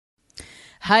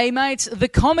Hey mates, the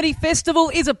Comedy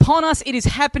Festival is upon us. It is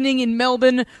happening in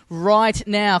Melbourne right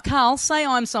now. Carl, say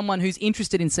I'm someone who's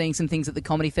interested in seeing some things at the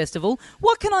Comedy Festival.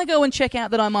 What can I go and check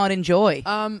out that I might enjoy?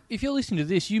 If you're listening to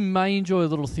this, you may enjoy a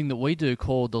little thing that we do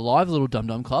called the Live Little Dum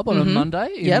Dum Club on a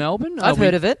Monday in Melbourne. I've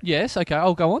heard of it. Yes, okay,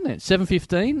 I'll go on then.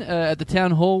 7:15 at the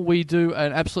Town Hall. We do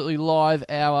an absolutely live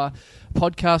hour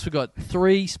podcast. We've got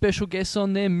 3 special guests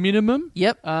on there, minimum.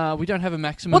 Yep. We don't have a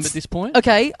maximum at this point.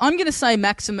 Okay, I'm going to say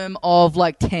maximum of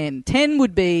like 10. 10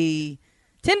 would be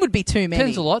too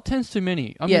many. 10's a lot. 10's too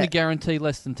many. I'm going to guarantee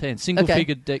less than 10.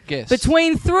 Single-figured guests.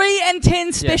 Between 3 and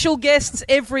 10 special guests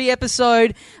every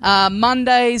episode.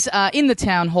 Mondays in the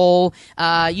Town Hall.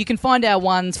 You can find our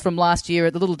ones from last year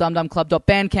at the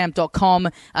littledumdumclub.bandcamp.com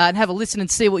and have a listen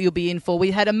and see what you'll be in for. We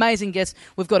had amazing guests.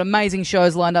 We've got amazing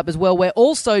shows lined up as well. We're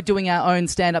also doing our own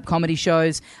stand-up comedy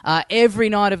shows every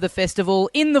night of the festival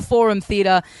in the Forum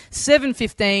Theatre.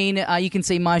 7:15. You can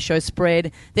see my show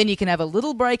Spread. Then you can have a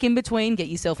little break in between,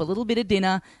 get yourself a little bit of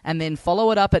dinner, and then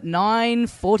follow it up at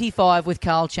 9:45 with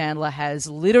Carl Chandler. Has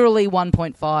literally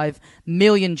 1.5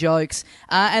 million jokes.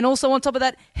 And also on top of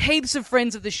that, heaps of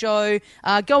friends of the show.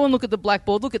 Go and look at the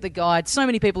blackboard, look at the guide. So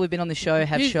many people who've been on the show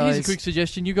have shows. Here's a quick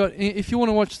suggestion. If you want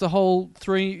to watch the whole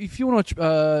 3, if you want to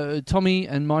watch Tommy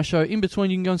and my show, in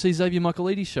between you can go and see Xavier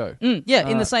Michaelides' show. In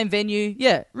the same venue.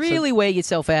 Yeah, really wear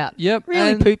yourself out. Yep.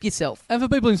 Really poop yourself. And for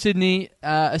people in Sydney,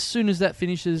 as soon as that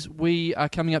finishes, we are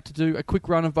coming up to do a quick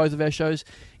run of both of our shows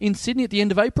in Sydney at the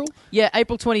end of April. Yeah,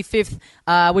 April 25th.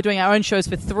 We're doing our own shows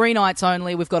for 3 nights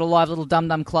only. We've got a live little Dum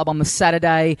Dum Club on the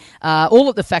Saturday, all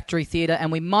at the Factory Theatre,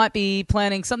 and we might be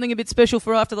planning something a bit special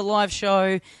for after the live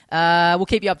show. We'll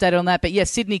keep you updated on that. But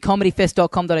yes,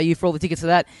 sydneycomedyfest.com.au for all the tickets to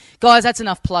that. Guys, that's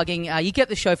enough plugging. You get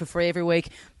the show for free every week.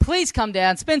 Please come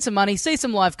down, spend some money, see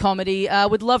some live comedy.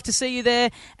 We'd love to see you there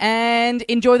and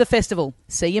enjoy the festival.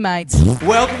 See you, mates.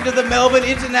 Welcome to the Melbourne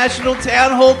International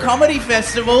Town Hall Comedy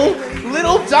Festival.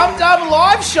 Little Dum Dum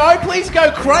live show. Please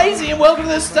go crazy and welcome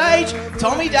to the stage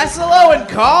Tommy Dassolo and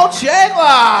Carl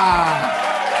Chandler.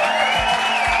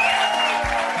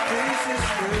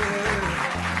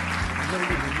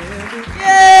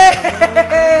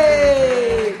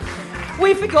 Yay!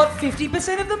 We forgot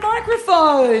 50% of the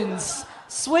microphones.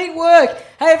 Sweet work.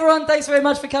 Hey everyone, thanks very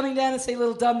much for coming down and see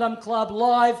Little Dum Dum Club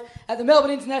live at the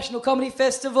Melbourne International Comedy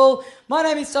Festival. My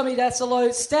name is Tommy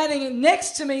Dassolo. Standing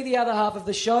next to me, the other half of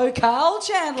the show, Carl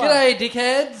Chandler. G'day,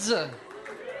 dickheads.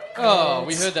 Oh,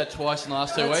 we heard that twice in the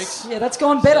last 2 weeks. Yeah, that's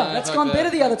gone better. That's gone better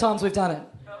the other times we've done it.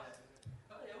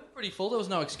 We're pretty full. There was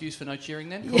no excuse for no cheering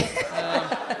then. Cool.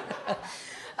 Yeah.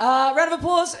 Round of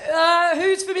applause.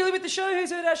 Who's familiar with the show?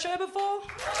 Who's heard our show before?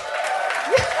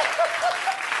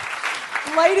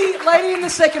 Lady in the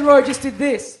second row just did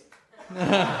this.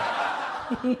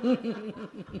 I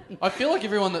feel like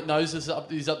everyone that knows this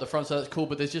is up the front, so that's cool,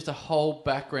 but there's just a whole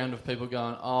background of people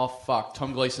going, oh, fuck,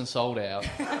 Tom Gleeson sold out.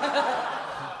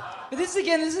 But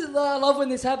I love when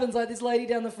this happens, like this lady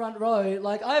down the front row.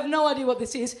 Like, I have no idea what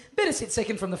this is. Better sit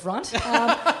second from the front.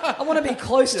 I want to be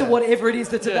close to whatever it is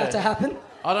that's about to happen.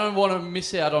 I don't want to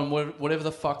miss out on whatever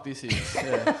the fuck this is.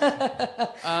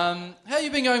 Yeah. How you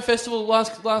been going festival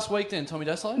last week then, Tommy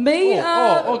Dassolo? Me?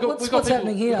 What's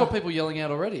happening here? We've got people yelling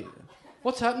out already.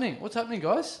 What's happening? What's happening,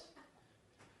 guys?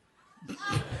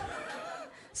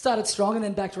 Started strong and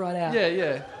then backed right out.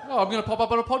 Yeah. Oh, I'm going to pop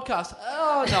up on a podcast.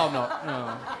 Oh, no, I'm not.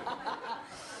 No.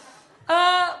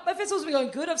 My festival's been going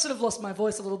good. I've sort of lost my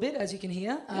voice a little bit, as you can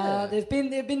hear. There've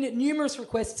been numerous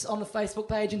requests on the Facebook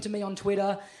page and to me on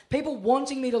Twitter. People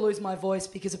wanting me to lose my voice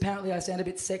because apparently I sound a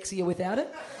bit sexier without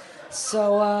it.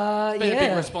 So, It's been a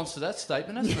big response to that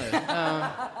statement, hasn't it?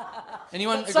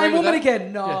 Anyone agree Same with woman that?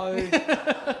 again? No.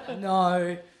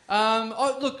 No.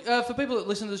 For people that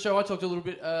listen to the show, I talked a little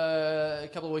bit a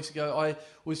couple of weeks ago. I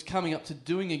was coming up to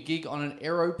doing a gig on an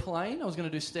aeroplane. I was going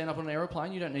to do stand-up on an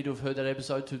aeroplane. You don't need to have heard that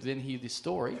episode to then hear this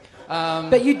story.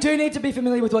 But you do need to be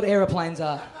familiar with what aeroplanes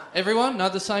are. Everyone? No,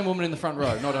 the same woman in the front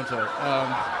row. Not onto her.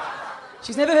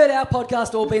 She's never heard our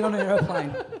podcast or been on an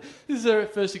aeroplane. This is her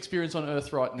first experience on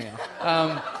Earth right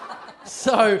now.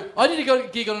 So I did a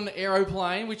gig on an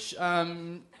aeroplane, which,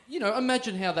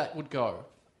 imagine how that would go.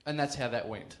 And that's how that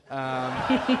went.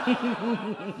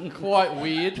 Quite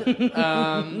weird.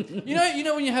 You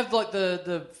know when you have like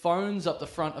the phones up the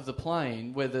front of the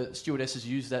plane where the stewardesses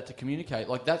use that to communicate?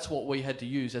 Like that's what we had to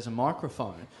use as a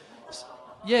microphone.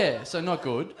 Yeah, so not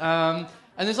good.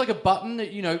 And there's like a button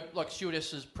that, like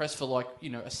stewardesses press for like,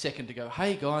 a second to go,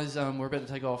 hey guys, we're about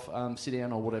to take off, sit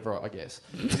down or whatever, I guess.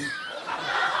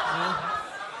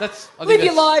 Live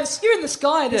your lives. You're in the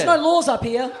sky. There's no laws up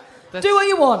here. Do what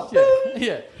you want.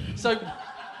 Yeah. So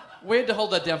we had to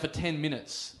hold that down for 10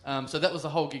 minutes. So that was the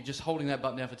whole gig, just holding that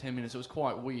button down for 10 minutes. It was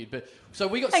quite weird. But so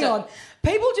we got Hang on.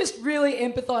 People just really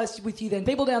empathised with you then.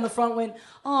 People down the front went,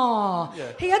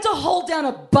 he had to hold down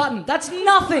a button. That's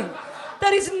nothing.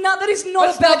 That is not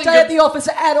a bad day at the office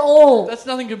at all. That's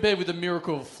nothing compared with the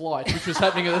miracle of flight, which was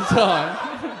happening at the time.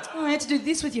 Oh, I had to do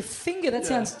this with your finger. That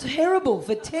sounds terrible.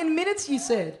 For 10 minutes, you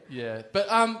said. Yeah. But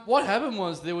what happened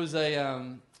was there was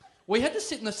a... we had to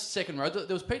sit in the second row. There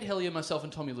was Pete Hellier, myself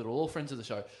and Tommy Little, all friends of the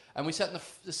show. And we sat in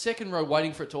the second row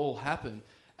waiting for it to all happen.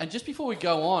 And just before we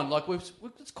go on, like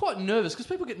it's quite nervous because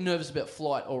people get nervous about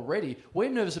flight already.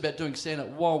 We're nervous about doing stand-up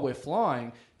while we're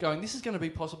flying, going, this is going to be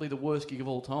possibly the worst gig of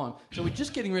all time. So we're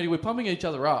just getting ready. We're pumping each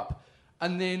other up.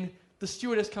 And then the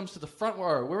stewardess comes to the front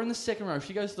row. We're in the second row.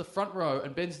 She goes to the front row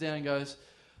and bends down and goes,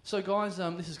 so guys,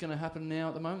 this is going to happen now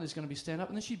at the moment. There's going to be stand-up.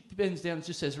 And then she bends down and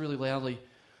just says really loudly,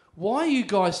 why are you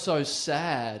guys so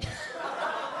sad?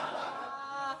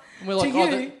 And we're like,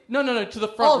 no, to the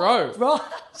front row. Right.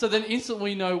 So then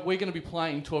instantly we know we're going to be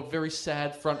playing to a very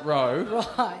sad front row.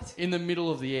 Right. In the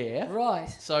middle of the air. Right.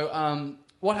 So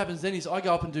what happens then is I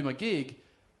go up and do my gig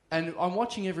and I'm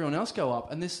watching everyone else go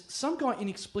up and there's some guy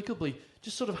inexplicably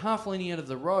just sort of half leaning out of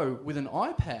the row with an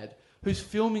iPad who's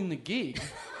filming the gig,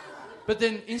 but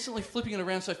then instantly flipping it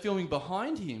around, so filming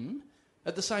behind him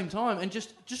at the same time and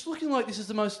just looking like this is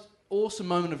the most awesome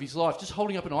moment of his life, just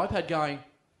holding up an iPad going...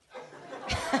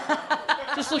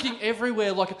 just looking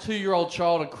everywhere like a 2-year-old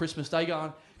child on Christmas Day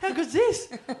going, how good's this?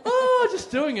 Oh, just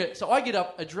doing it. So I get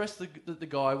up, address the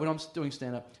guy when I'm doing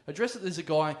stand-up. Address that there's a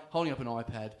guy holding up an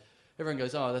iPad. Everyone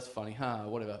goes, oh, that's funny,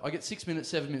 whatever. I get 6 minutes,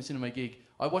 7 minutes into my gig.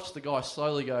 I watch the guy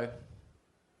slowly go...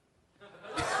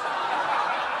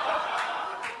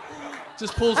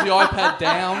 just pulls the iPad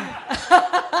down,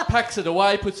 packs it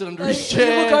away, puts it under his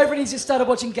chair. You look over and he's just started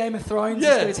watching Game of Thrones.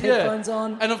 He's got his headphones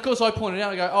on. And of course I pointed out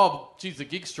and go, oh, geez, the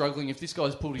gig's struggling if this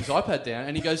guy's pulled his iPad down.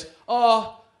 And he goes,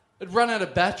 oh, it run out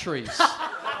of batteries.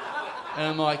 And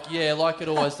I'm like, yeah, like it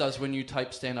always does when you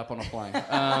tape stand-up on a plane.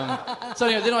 So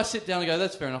anyway, then I sit down and go,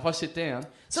 that's fair enough. I sit down.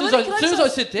 As soon as I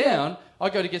sit down,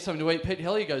 I go to get something to eat. Pete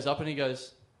Hellier goes up and he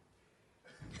goes...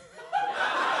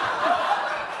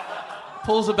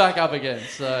 pulls it back up again,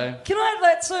 so... Can I have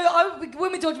that? So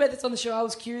when we talked about this on the show, I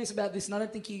was curious about this, and I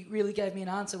don't think you really gave me an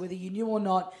answer, whether you knew or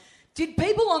not. Did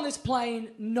people on this plane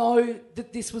know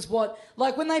that this was what...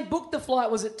 Like, when they booked the flight,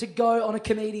 was it to go on a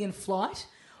comedian flight?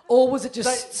 Or was it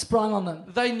just sprung on them?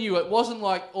 They knew. It wasn't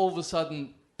like all of a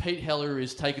sudden... Pete Hellier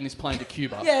is taking this plane to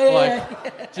Cuba.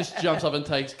 Just jumps up and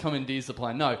commandeers the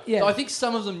plane. No. Yeah. So I think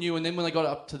some of them knew, and then when they got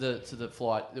up to the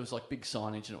flight, there was like big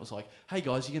signage, and it was like, hey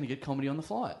guys, you're going to get comedy on the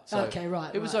flight. So okay, right.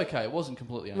 It was okay. It wasn't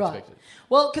completely unexpected. Right.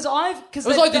 Well, because it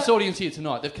was like this audience here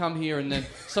tonight. They've come here, and then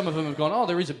some of them have gone, oh,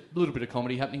 there is a little bit of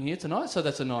comedy happening here tonight, so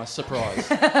that's a nice surprise.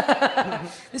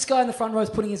 This guy in the front row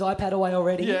is putting his iPad away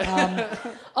already. Yeah.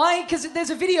 Because there's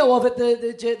a video of it.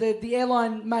 The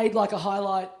airline made like a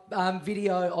highlight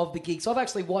video of the gig, so I've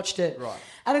actually watched it. Right.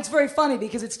 And it's very funny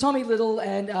because it's Tommy Little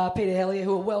and Peter Hellier,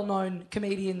 who are well-known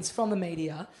comedians from the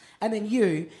media, and then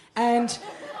you, and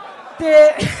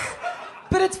they're...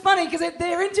 But it's funny because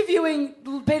they're interviewing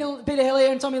Peter Hellier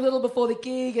and Tommy Little before the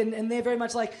gig, and they're very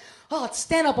much like, oh, it's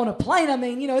stand-up on a plane. I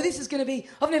mean, this is going to be...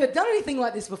 I've never done anything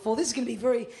like this before. This is going to be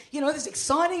very, this is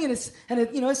exciting and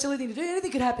a silly thing to do.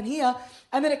 Anything could happen here.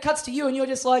 And then it cuts to you and you're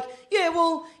just like, yeah,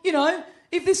 well,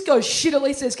 if this goes shit, at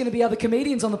least there's going to be other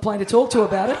comedians on the plane to talk to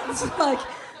about it. It's like...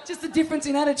 just the difference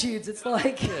in attitudes. It's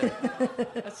like... Yeah.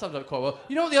 That summed up quite well.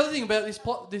 You know what the other thing about this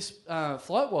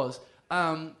flight was...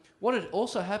 what had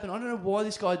also happened, I don't know why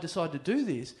this guy decided to do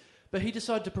this, but he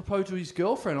decided to propose to his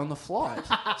girlfriend on the flight.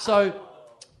 So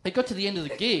it got to the end of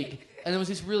the gig, and there was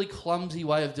this really clumsy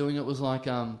way of doing it. It was like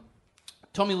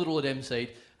Tommy Little had emceed,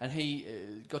 and he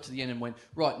got to the end and went,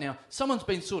 right, now, someone's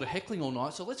been sort of heckling all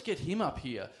night, so let's get him up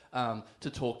here to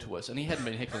talk to us. And he hadn't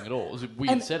been heckling at all. It was a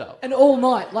weird setup. And all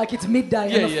night, like it's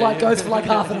midday, and the flight goes for like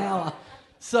half an hour.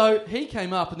 So he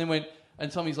came up and then went...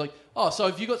 And Tommy's like, oh, so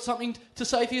have you got something to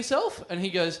say for yourself? And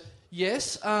he goes,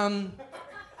 yes. And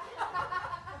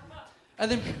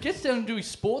then gets down into his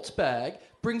sports bag,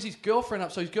 brings his girlfriend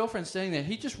up. So his girlfriend's standing there.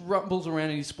 He just rumbles around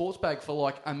in his sports bag for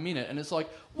like a minute. And it's like,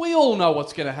 we all know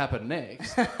what's going to happen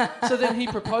next. So then he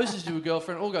proposes to a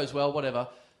girlfriend. All goes well, whatever.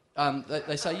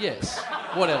 They say yes,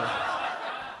 whatever.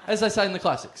 As they say in the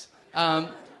classics.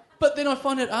 But then I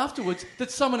find out afterwards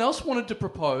that someone else wanted to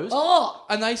propose. Oh.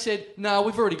 And they said, no,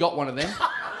 we've already got one of them.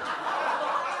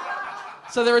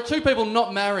 So there are two people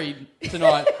not married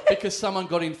tonight because someone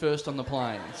got in first on the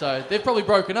plane. So they've probably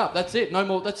broken up. That's it. No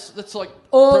more. That's like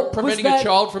preventing a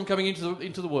child from coming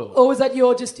into the world. Or was that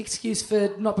your just excuse for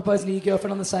not proposing to your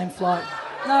girlfriend on the same flight?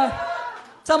 No.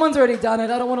 Someone's already done it.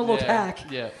 I don't want to look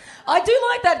hack. Yeah. I do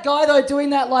like that guy, though,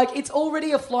 doing that. Like, it's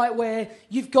already a flight where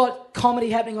you've got comedy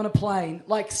happening on a plane.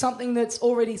 Like, something that's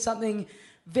already something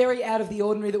very out of the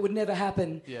ordinary that would never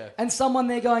happen. Yeah. And someone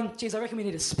there going, geez, I reckon we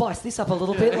need to spice this up a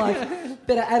little bit. Like,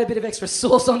 better add a bit of extra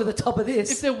sauce onto the top of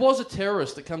this. If there was a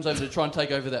terrorist that comes over to try and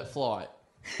take over that flight,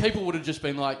 people would have just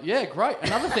been like, yeah, great,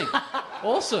 another thing.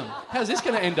 Awesome. How's this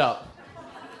going to end up?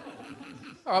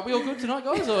 All right, we all good tonight,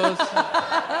 guys? Because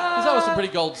that was some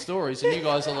pretty gold stories, and you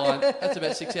guys are like, that's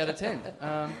about 6 out of 10.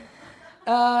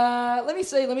 Let me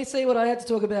see what I had to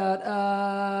talk about.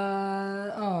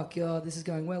 Oh, God, this is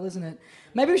going well, isn't it?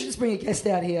 Maybe we should just bring a guest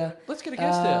out here. Let's get a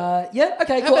guest out. Yeah,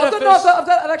 okay, How cool. about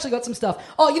I've actually got some stuff.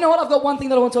 Oh, you know what? I've got one thing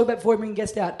that I want to talk about before we bring a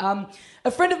guest out.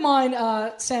 A friend of mine,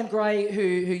 Sam Gray, who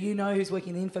you know, who's working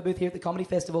in the info booth here at the Comedy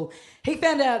Festival, he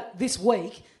found out this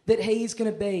week that he's going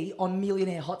to be on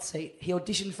Millionaire Hot Seat. He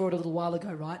auditioned for it a little while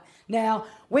ago, right? Now,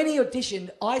 when he auditioned,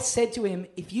 I said to him,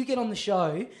 if you get on the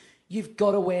show, you've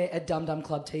got to wear a Dum Dum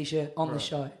Club T-shirt on the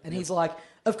show. And he's like,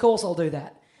 of course I'll do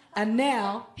that. And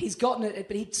now he's gotten it,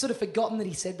 but he'd sort of forgotten that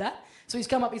he said that. So he's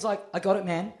come up, he's like, I got it,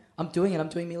 man. I'm doing it. I'm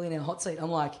doing Millionaire Hot Seat. I'm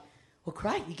like, well,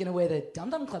 great. You're going to wear the Dum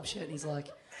Dum Club shirt? And he's like,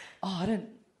 oh, I don't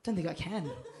think I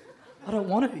can. I don't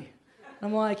want to. And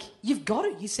I'm like, you've got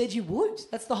it. You said you would.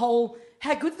 That's the whole,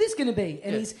 how good this going to be?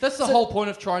 And that's the whole point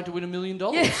of trying to win $1 million.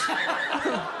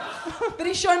 Yeah. But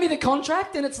he's showing me the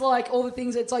contract, and it's like all the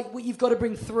things. It's like, well, you've got to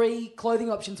bring 3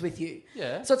 clothing options with you.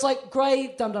 Yeah. So it's like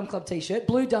grey Dum Dum Club T-shirt,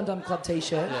 blue Dum Dum Club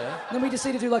T-shirt. Yeah. And then we just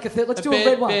need to do like a third. Let's do bare, a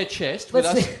red one. Bare chest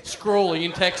Let's with us scrawling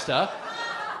in Texter.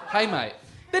 Hey, mate.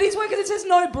 But he's working. It says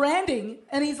no branding,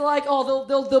 and he's like, oh,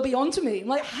 they'll be onto me. I'm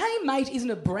like, hey, mate,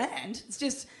 isn't a brand. It's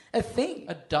just a thing.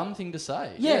 A dumb thing to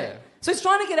say. Yeah. So he's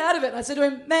trying to get out of it. And I said to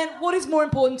him, man, what is more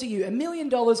important to you, $1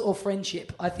 million or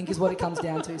friendship? I think is what it comes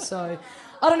down to. So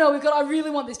I don't know. I really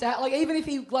want this to happen. Like, even if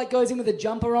he like goes in with a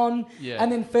jumper on,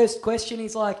 and then first question,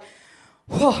 he's like,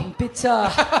 whoa, I'm a bit,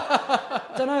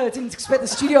 don't know. I didn't expect the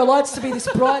studio lights to be this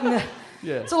bright, and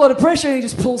it's a lot of pressure. And he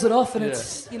just pulls it off, and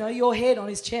it's your head on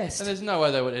his chest. And there's no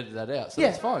way they would edit that out. So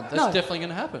that's fine. That's definitely going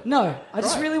to happen. No, I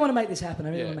just really want to make this happen. I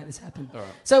really want to make this happen. All right.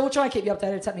 So we'll try and keep you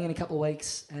updated. It's happening in a couple of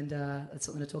weeks, and that's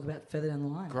something to talk about further down the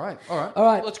line. Great. All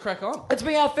right. Let's crack on. Let's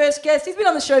bring our first guest. He's been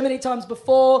on the show many times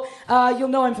before. You'll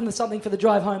know him from the Something for the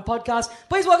Drive Home podcast.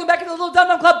 Please welcome back to the Little Dum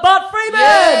Dum Club, Bart Freebairn!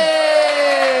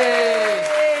 Yay!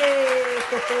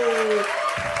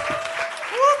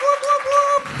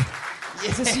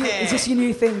 Is this your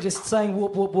new thing, just saying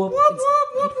whoop, whoop, whoop?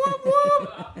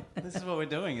 This is what we're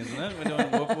doing, isn't it? We're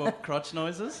doing whoop, whoop crotch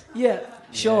noises? Yeah,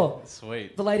 sure. Yeah,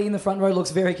 sweet. The lady in the front row looks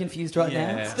very confused right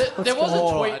now. There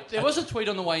was a tweet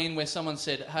on the way in where someone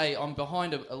said, hey, I'm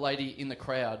behind a lady in the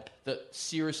crowd that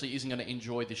seriously isn't going to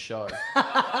enjoy this show.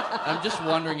 I'm just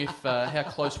wondering if how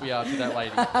close we are to that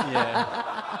lady.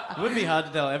 Yeah. It would be hard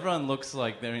to tell. Everyone looks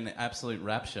like they're in absolute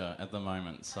rapture at the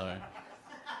moment, so...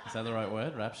 Is that the right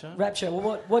word, rapture? Rapture.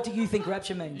 Well, what do you think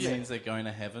rapture means? It means they're going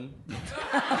to heaven.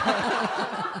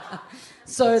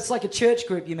 So it's like a church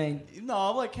group, you mean?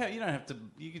 No, like you don't have to.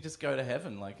 You could just go to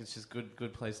heaven. Like it's just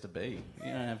good place to be.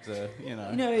 You don't have to. You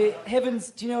know,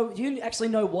 heaven's. Do you actually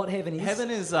know what heaven is?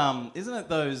 Heaven is isn't it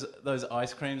those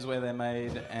ice creams where they're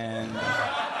made and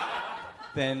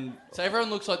then. So everyone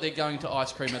looks like they're going to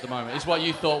ice cream at the moment, is what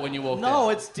you thought when you walked in. No,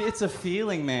 it's a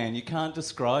feeling, man. You can't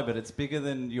describe it. It's bigger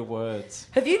than your words.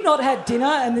 Have you not had dinner,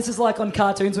 and this is like on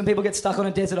cartoons when people get stuck on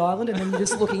a desert island and then you're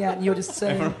just looking out and you're just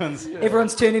saying...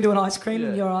 Everyone's turned into an ice cream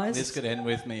in your eyes? This could end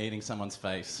with me eating someone's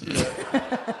face. You're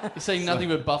seeing nothing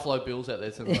but Buffalo Bills out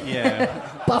there tonight.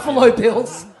 Yeah. Buffalo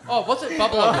Bills. Oh, what's it?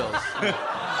 Buffalo Bills.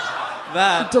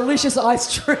 That delicious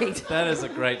ice treat. That is a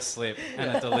great slip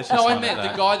and a delicious No, one I meant at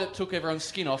that. the guy that took everyone's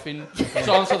skin off in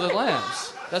Silence of the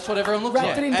Lambs. That's what everyone looks Wrapped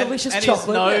like. it in delicious and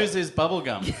chocolate. his nose is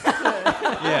bubblegum.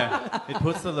 Yeah. It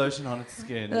puts the lotion on its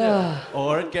skin.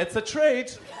 Or it gets a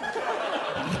treat.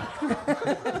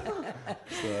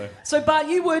 So, Bart,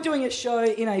 you were doing a show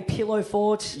in a pillow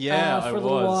fort for a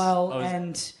little while,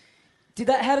 and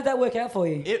how did that work out for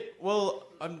you?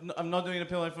 I'm not doing a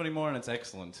pillow fort anymore, and it's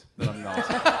excellent that I'm not. Is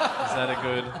that a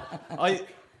good...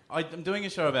 I'm doing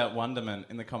a show about wonderment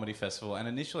in the Comedy Festival, and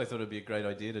initially I thought it'd be a great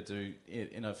idea to do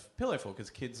it in a pillow fort because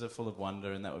kids are full of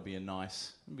wonder, and that would be a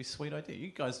sweet idea.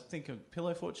 You guys think a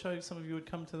pillow fort show? Some of you would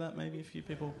come to that, maybe a few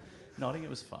people nodding.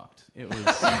 It was fucked. It was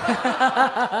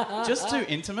just too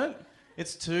intimate.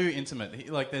 It's too intimate.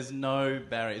 Like, there's no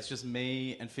barrier. It's just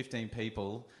me and 15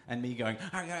 people, and me going.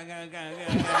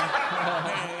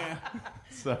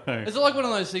 So is it like one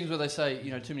of those things where they say,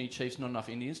 too many Chiefs, not enough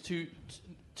Indians? Too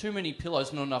too many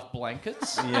pillows, not enough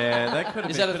blankets. Yeah, that could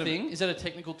have Is been... that a thing? Is that a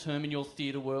technical term in your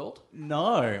theatre world?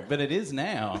 No, but it is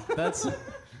now. That's...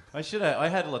 I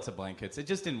had lots of blankets. It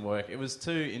just didn't work. It was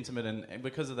too intimate, and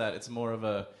because of that, it's more of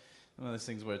one of those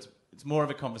things where it's more of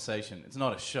a conversation. It's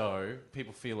not a show.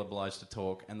 People feel obliged to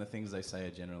talk, and the things they say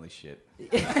are generally shit.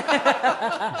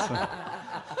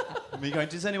 Me going,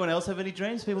 does anyone else have any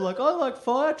dreams? People are like, I like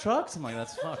fire trucks. I'm like,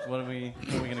 that's fucked. Where are we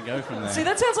going to go from there? See,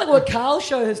 that sounds like what Carl's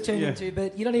show has turned into,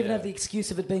 but you don't even have the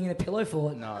excuse of it being in a pillow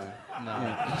fort. No.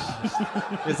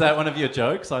 Is that one of your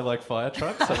jokes? I like fire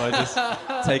trucks. Have I just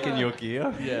taken your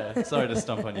gear? Yeah. Sorry to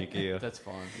stomp on your gear. That's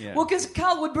fine. Yeah. Well, because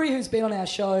Carl Woodbury, who's been on our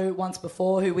show once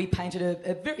before, who we painted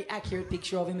a very accurate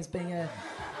picture of him as being a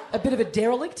bit of a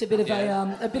derelict, a bit of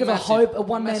a hope, a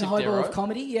one-man hobo of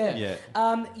comedy. Yeah.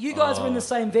 You guys were in the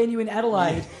same venue in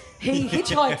Adelaide. He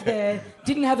hitchhiked there,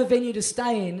 didn't have a venue to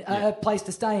stay in, a place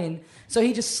to stay in, so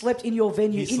he just slept in your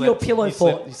venue, your pillow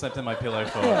fort. He slept in my pillow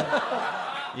fort.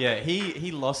 Yeah,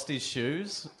 he lost his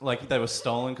shoes. Like, they were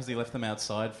stolen because he left them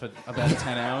outside for about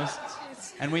 10 hours.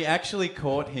 And we actually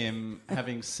caught him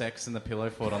having sex in the pillow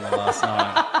fort on the last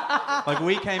night. Like,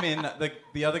 we came in,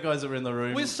 the other guys that were in the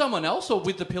room... With someone else or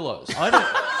with the pillows?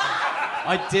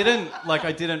 I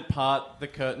didn't part the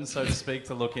curtain, so to speak,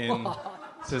 to look in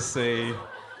to see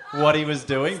what he was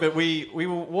doing. But we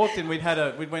walked in, we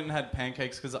went and had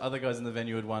pancakes because the other guys in the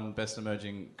venue had won Best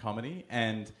Emerging Comedy,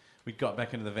 and... we got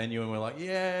back into the venue and we're like,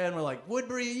 yeah, and we're like,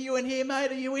 Woodbury, are you in here,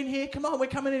 mate? Are you in here? Come on, we're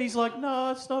coming in. He's like,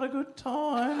 no, it's not a good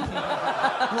time.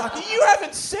 We're like, are you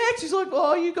having sex? He's like,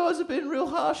 oh, you guys have been real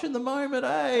harsh in the moment,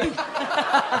 eh?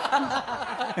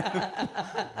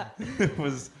 It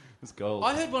was gold.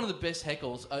 I heard one of the best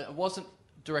heckles. It wasn't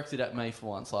directed at me for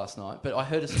once last night, but I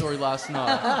heard a story last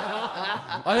night.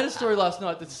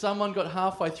 That someone got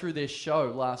halfway through their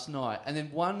show last night and then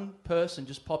one person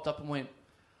just popped up and went,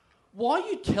 why are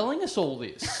you telling us all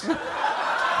this?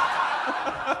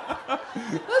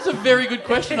 That's a very good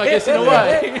question, I guess, in a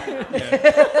way.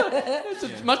 It's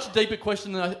a much deeper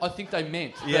question than I think they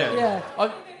meant.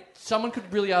 Someone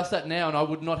could really ask that now and I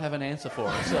would not have an answer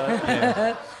for it. So.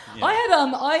 I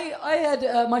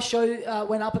had my show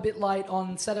went up a bit late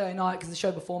on Saturday night because the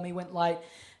show before me went late.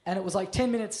 And it was like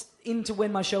 10 minutes into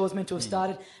when my show was meant to have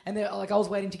started. And I was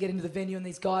waiting to get into the venue, and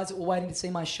these guys that were waiting to see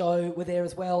my show were there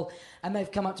as well. And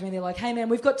they've come up to me and they're like, hey, man,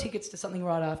 we've got tickets to something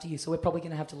right after you, so we're probably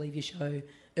going to have to leave your show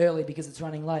early because it's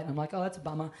running late. And I'm like, oh, that's a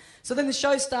bummer. So then the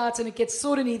show starts, and it gets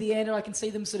sort of near the end, and I can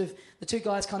see them sort of, the two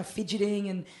guys kind of fidgeting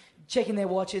and checking their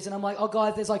watches, and I'm like, oh,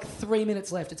 guys, there's like 3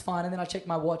 minutes left, it's fine. And then I checked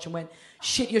my watch and went,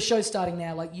 shit, your show's starting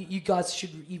now, like, you guys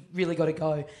you've really got to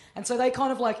go. And so they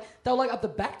kind of like, they were like up the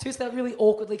back too, so they really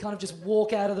awkwardly kind of just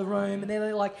walk out of the room, and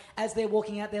they're like, as they're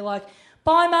walking out, they're like,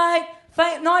 bye,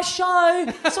 mate, nice show,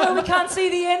 sorry we can't see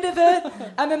the end of it.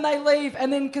 And then they leave,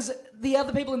 and then, because the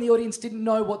other people in the audience didn't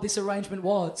know what this arrangement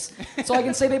was, so I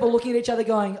can see people looking at each other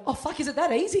going, oh, fuck, is it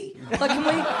that easy? Like,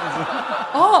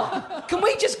 can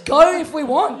we just go if we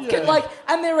want?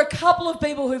 And there were a couple of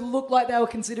people who looked like they were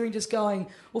considering just going,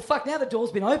 well, fuck, now the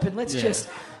door's been opened, let's just...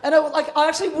 And I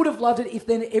actually would have loved it if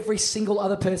then every single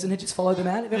other person had just followed them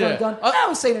out, if everyone had gone, no,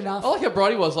 we've seen enough. I like how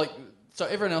Bridie was like... So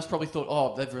everyone else probably thought,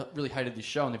 oh, they've really hated this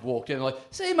show, and they've walked in and like,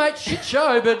 see you, mate, shit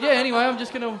show, but yeah, anyway, I'm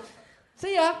just going to...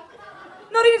 See ya.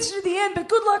 Not even to the end, but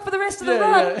good luck for the rest of the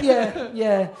run.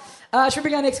 Yeah. Should we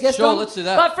bring our next guest on? Sure, let's do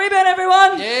that. Bart Freebairn,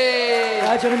 everyone.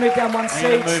 Yeah. Do you want to move down one seat?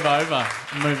 I'm going to move over.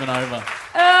 I'm moving over.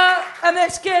 Our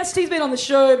next guest, he's been on the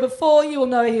show before. You will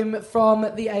know him from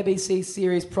the ABC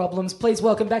series Problems. Please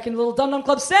welcome back into the Little Dum Dum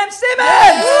Club, Sam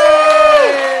Simmons.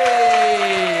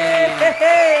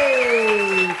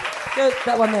 Hey. Good,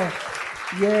 that one there.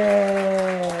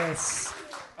 Yes.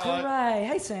 Hooray.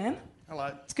 Hey, Sam.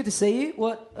 Hello. It's good to see you.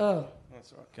 What? Oh,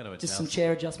 that's all right. just some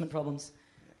chair adjustment problems.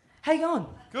 How you going?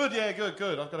 Good, yeah,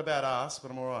 good. I've got a bad ass,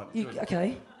 but I'm all right.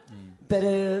 Okay.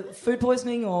 Better food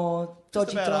poisoning or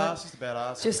dodgy diet? Just a bad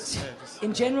ass. Just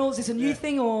in general, is this a new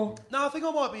thing or? No, I think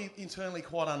I might be internally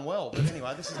quite unwell. But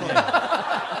anyway, this is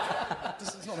not.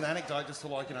 This is not an anecdote just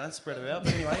to spread it out.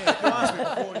 But anyway, you asked me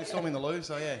before and you saw me in the loo,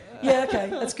 so yeah. Yeah, okay,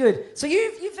 that's good. So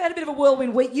you've had a bit of a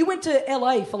whirlwind week. You went to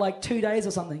LA for like 2 days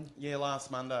or something. Yeah, last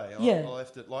Monday. I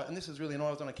left it and this was really annoying.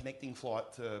 I was on a connecting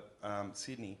flight to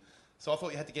Sydney. So I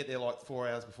thought you had to get there like 4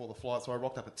 hours before the flight, so I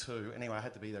rocked up at 2. Anyway, I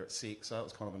had to be there at 6, so it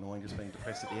was kind of annoying just being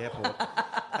depressed at the airport.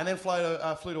 And then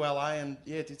flew to LA and,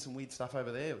 did some weird stuff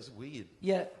over there. It was weird.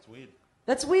 Yeah. It's weird.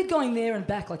 That's weird going there and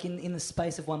back, like in the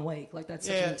space of 1 week. Like, that's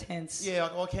such an intense... Yeah,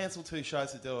 I cancelled 2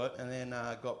 shows to do it, and then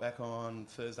got back on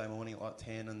Thursday morning at like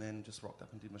 10, and then just rocked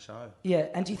up and did my show. Yeah,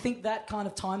 and do you think that kind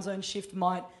of time zone shift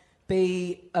might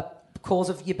be cause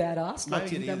of your bad ass? Like, Maybe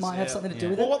do you think it that is, might have something to do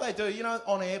with Well, it? what they do, you know,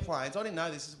 on airplanes, I didn't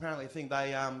know this is apparently a thing.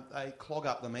 They clog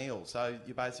up the meal, so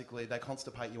you basically they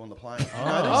constipate you on the plane. Did you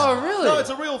know this? Oh, really? No, it's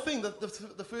a real thing.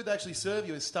 The food they actually serve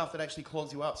you is stuff that actually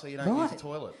clogs you up, so you don't use the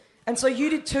toilet. And so you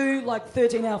did 2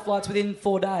 13-hour flights within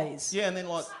 4 days. Yeah, and then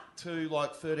 2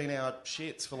 13-hour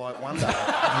shits for 1 day.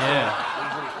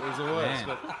 Yeah. It was the worst.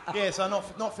 But yeah, so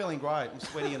not feeling great. I'm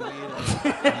sweaty and weird. I've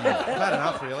had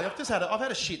enough, really. I've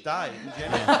had a shit day in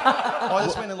general. I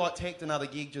just went and teched another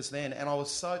gig just then, and I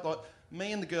was so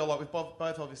me and the girl, we've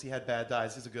both obviously had bad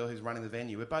days. There's a girl who's running the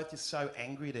venue. We're both just so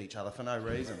angry at each other for no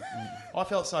reason. I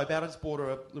felt so bad. I just bought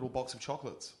her a little box of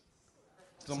chocolates.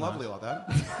 Because I'm lovely like that.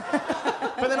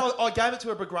 But then I gave it to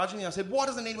her begrudgingly. I said, why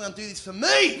doesn't anyone do this for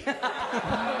me?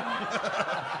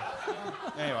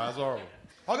 Anyway, it was horrible.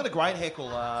 I got a great heckle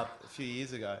a few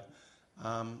years ago.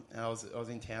 And I was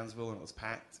in Townsville and it was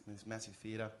packed in this massive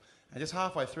theatre. And just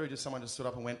halfway through, someone just stood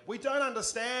up and went, we don't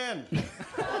understand.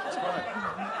 It's great.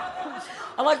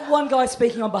 I like one guy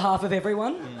speaking on behalf of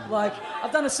everyone.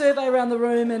 I've done a survey around the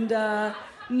room and...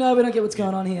 no, we don't get what's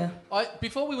going on here.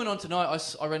 Before we went on tonight,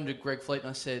 I ran into Greg Fleet and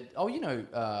I said, oh, you know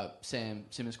Sam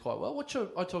Simmons quite well. What should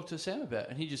I talk to Sam about?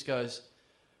 And he just goes,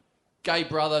 gay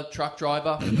brother, truck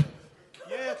driver.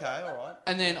 Yeah, okay, all right.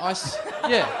 And then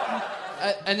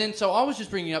so I was just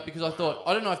bringing it up because I thought,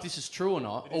 I don't know if this is true or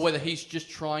not, or whether he's just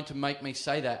trying to make me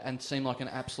say that and seem like an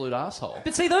absolute asshole.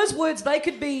 But see, those words, they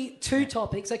could be 2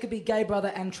 topics. They could be gay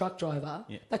brother and truck driver.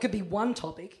 Yeah. That could be 1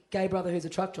 topic, gay brother who's a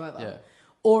truck driver. Yeah.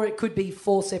 Or it could be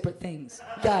 4 separate things.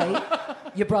 Gay,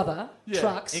 your brother,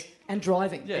 trucks, and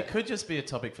driving. It could just be a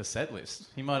topic for set list.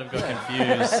 He might have got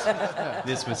confused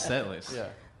this with set list. Yeah.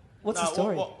 What's the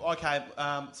story? Okay,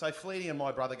 so Fleety and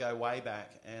my brother go way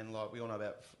back, and we all know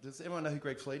about... Does everyone know who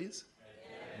Greg Fleet is?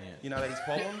 Yeah. You know about his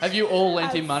problems? Have you all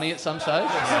lent him money at some stage?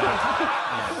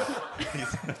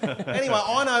 Anyway,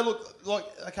 I know,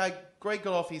 okay, Greg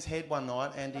got off his head one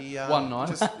night, and he... One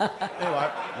night?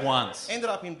 Anyway... Once. Ended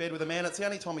up in bed with a man. It's the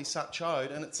only time he sucked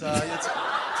chode, and it's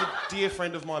a dear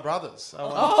friend of my brother's. So,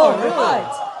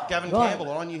 right. Gavin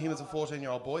Campbell, and I knew him as a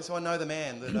 14-year-old boy, so I know the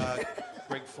man that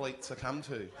Greg Fleet succumbed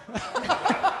to.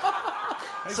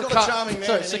 He's not a charming man.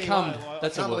 Sorry, succumbed. Anyway.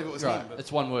 That's I a can't word. believe it was Right. him. But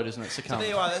It's one word, isn't it? Succumbed.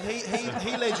 anyway,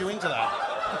 he led you into that.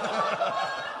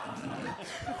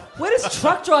 Where does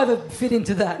truck driver fit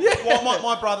into that? Well,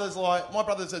 my brother's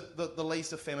the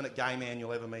least effeminate gay man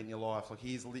you'll ever meet in your life.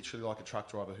 He's literally like a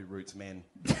truck driver who roots men.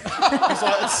 He's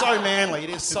it's so manly. It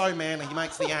is so manly. He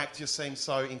makes the act just seem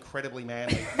so incredibly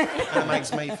manly, and it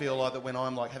makes me feel like that when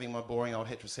I'm having my boring old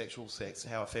heterosexual sex,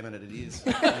 how effeminate it is.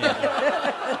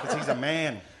 Because he's a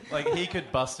man. He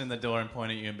could bust in the door and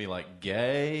point at you and be like,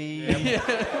 gay.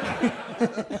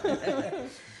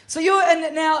 So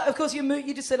and now, of course,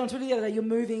 you just said on Twitter the other day you're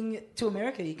moving to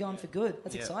America. You're going for good.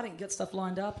 That's exciting. Get stuff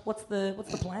lined up. What's the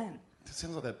plan? It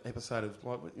sounds like that episode of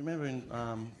you remember in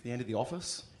the end of The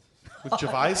Office with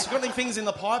Gervais. You got any things in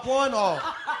the pipeline? Oh,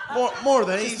 more of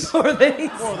these. More of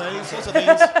these. More of these. Lots of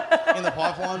things in the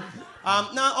pipeline.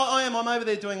 No, I am. I'm over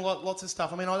there doing lots of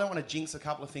stuff. I mean, I don't want to jinx a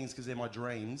couple of things because they're my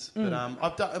dreams. But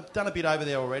I've done a bit over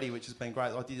there already, which has been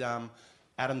great. I did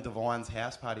Adam Devine's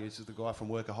house party, which is the guy from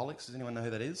Workaholics. Does anyone know who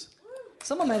that is?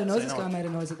 Someone made a noise. This guy made a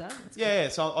noise at that. Yeah,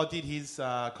 so I did his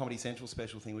Comedy Central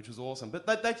special thing, which was awesome.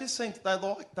 But they just seem they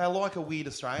like a weird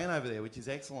Australian over there, which is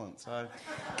excellent. So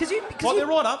they're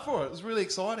right up for it. It was really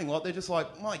exciting. They're just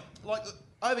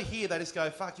over here they just go,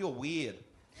 fuck, you're weird.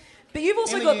 But you've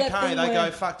also in the got UK, that thing they where...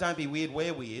 go, fuck, don't be weird,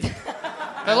 we're weird.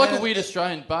 They like a weird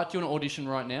Australian. Bart, do you want to audition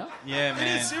right now? Yeah, man.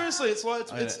 It is, seriously, it's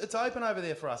open over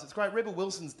there for us. It's great. Rebel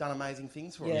Wilson's done amazing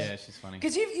things for us. Yeah, she's funny.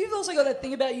 Because you've also got that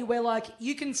thing about you where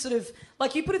you can sort of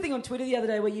you put a thing on Twitter the other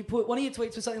day where you put one of your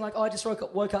tweets was something like, I just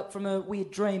woke up from a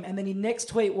weird dream, and then your next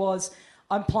tweet was,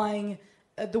 I'm playing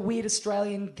the weird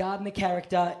Australian gardener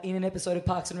character in an episode of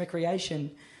Parks and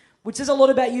Recreation, which says a lot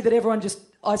about you that everyone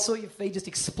I saw your feed just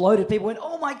exploded. People went,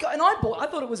 oh my God. And I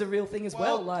thought it was a real thing as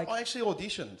well. I actually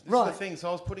auditioned. This is the thing. So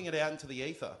I was putting it out into the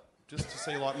ether just to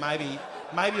see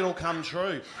maybe it'll come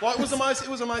true. It was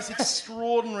the most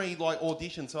extraordinary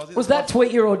audition. So was that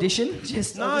tweet your audition? Do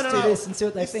this and see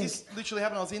what they think. This literally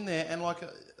happened. I was in there and I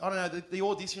don't know, the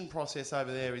audition process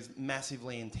over there is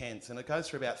massively intense and it goes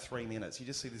for about 3 minutes. You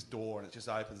just see this door and it just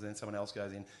opens and then someone else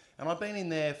goes in. And I've been in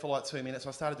there for 2 minutes. So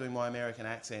I started doing my American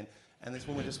accent. And this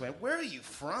woman just went, where are you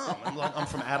from? I'm I'm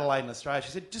from Adelaide in Australia. She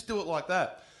said, just do it like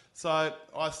that. So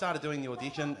I started doing the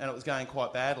audition and it was going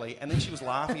quite badly. And then she was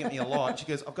laughing at me a lot. She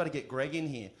goes, I've got to get Greg in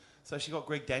here. So she got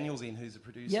Greg Daniels in, who's the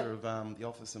producer of The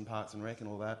Office and Parks and Rec and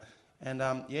all that. And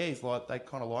he's they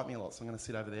kind of like me a lot. So I'm going to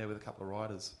sit over there with a couple of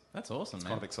writers. That's awesome, it's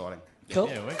man. kind of exciting. Cool.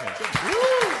 Yeah, wicked.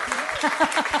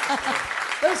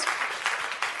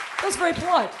 That was very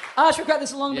polite. Should we crack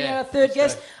this along to our third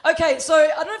guest? Okay, so I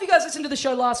don't know if you guys listened to the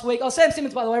show last week. Oh, Sam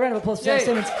Simmons, by the way. Round of applause for Sam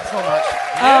Simmons. That's not much.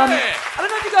 I don't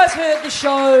know if you guys heard the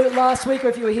show last week or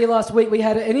if you were here last week. We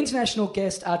had an international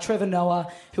guest, Trevor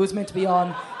Noah, who was meant to be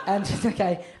on. And,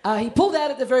 he pulled out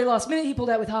at the very last minute. He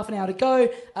pulled out with half an hour to go.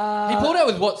 He pulled out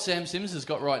with what Sam Simmons has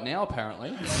got right now,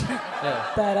 apparently.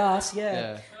 Badass,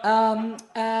 yeah.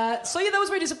 That was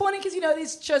very disappointing because,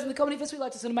 these shows in the Comedy Fest, we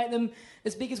like to sort of make them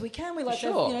as big as we can. We like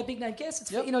to have, big name guests.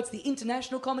 It's, it's the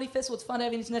International Comedy Festival. It's fun to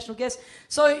have international guests.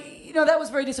 So, that was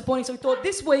very disappointing. So we thought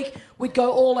this week we'd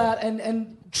go all out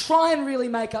and try and really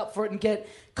make up for it and get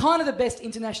kind of the best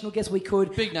international guests we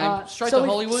could. Big name, straight to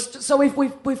Hollywood. So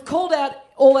we've called out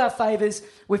all our favours.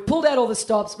 We've pulled out all the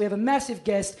stops. We have a massive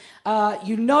guest.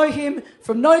 You know him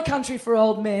from No Country for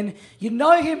Old Men. You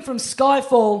know him from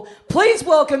Skyfall. Please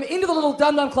welcome into the Little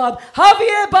Dum Dum Club,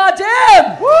 Javier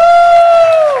Bardem! Woo!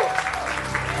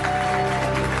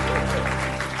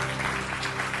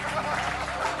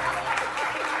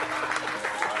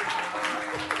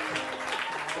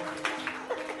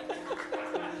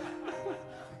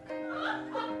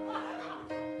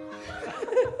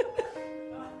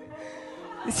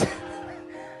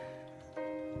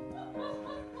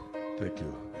 Thank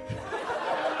you.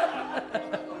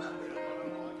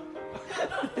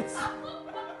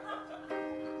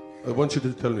 I want you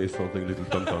to tell me something, little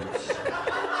dum-dums.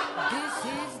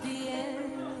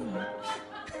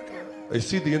 I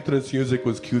see the entrance music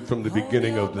was cued from the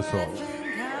beginning of the song.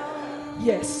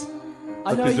 Yes.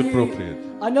 That is appropriate.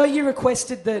 I know you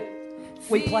requested that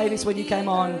we play this when you came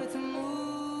on.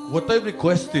 What I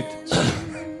requested,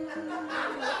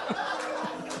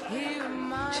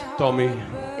 Tommy,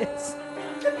 Yes.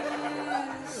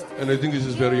 and I think this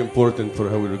is very important for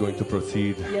how we're going to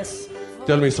proceed. Yes.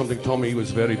 Tell me something, Tommy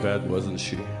was very bad, wasn't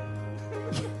she?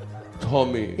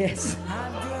 Tommy Yes.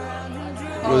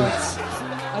 was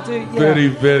I do, yeah. very,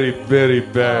 very, very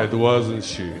bad, wasn't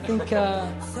she? I think,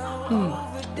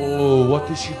 Oh, what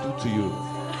did she do to you?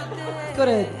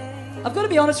 I've got to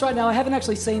be honest right now, I haven't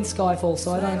actually seen Skyfall,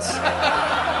 so I don't...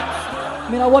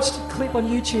 I watched a clip on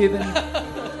YouTube and...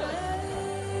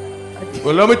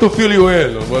 Well, allow me to fill you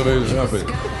in on what is happening.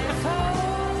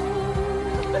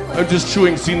 I'm just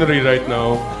chewing scenery right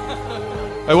now.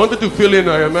 I wanted to fill in,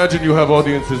 I imagine you have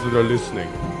audiences that are listening.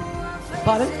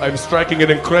 Pardon? I'm striking an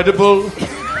incredible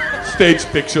stage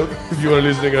picture, if you are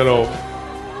listening at home.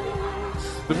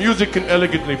 The music can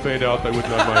elegantly fade out, I would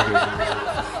not mind it.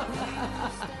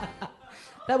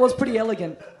 That was pretty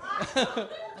elegant.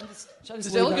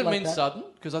 Does elegant mean sudden?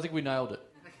 Because I think we nailed it.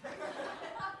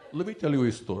 Let me tell you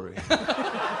a story.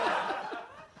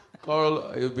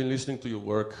 Carl, I have been listening to your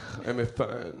work. I'm a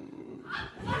fan.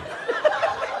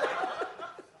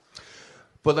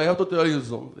 But I have to tell you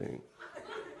something.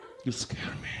 You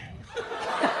scare me.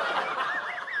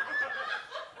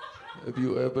 Have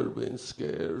you ever been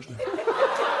scared?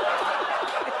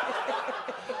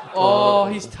 Oh,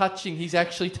 he's touching. He's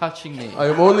actually touching me. I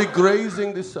am only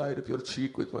grazing the side of your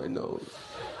cheek with my nose.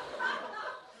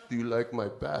 Do you like my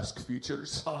Basque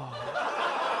features? Oh.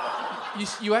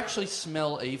 You actually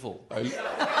smell evil. I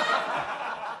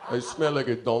smell like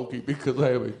a donkey because I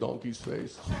have a donkey's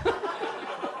face.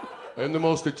 I'm the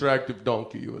most attractive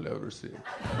donkey you will ever see.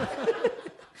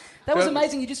 That was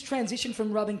amazing. You just transitioned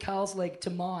from rubbing Carl's leg to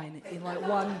mine in like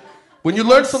one... When you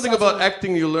learn something about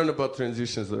acting, you learn about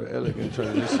transitions that are elegant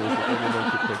transitions that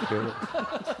everyone can take care of.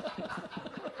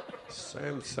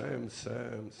 Sam.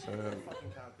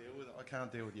 I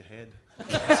can't deal with your head. I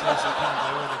seriously can't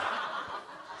deal with it.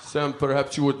 Sam,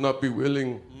 perhaps you would not be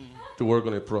willing to work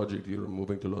on a project. You're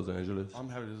moving to Los Angeles. I'm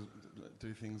happy to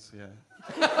do things, yeah.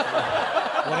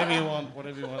 Whatever you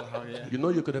want, yeah. You know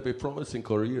you could have a promising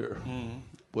career.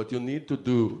 What you need to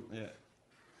do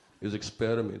is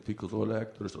experiment, because all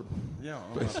actors are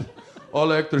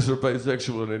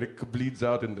bisexual and it bleeds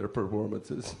out in their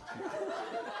performances.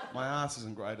 My ass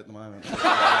isn't great at the moment.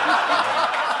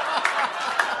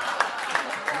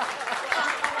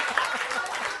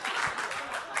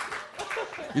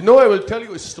 You know, I will tell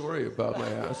you a story about my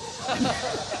ass.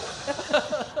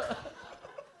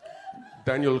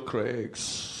 Daniel Craig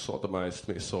sodomized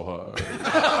me so hard.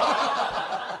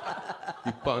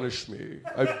 He punished me.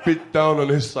 I bit down on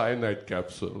his cyanide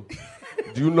capsule.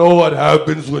 Do you know what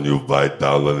happens when you bite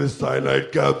down on a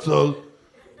cyanide capsule?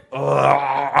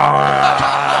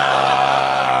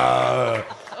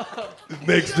 It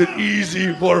makes it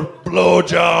easy for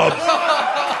blowjobs.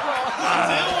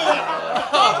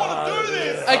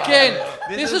 Again,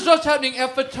 this is what's happening. Our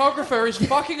photographer is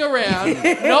fucking around,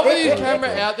 not with his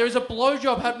camera out. There is a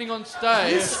blowjob happening on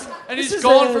stage, And This he's is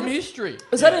gone a- from history.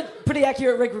 Was that a pretty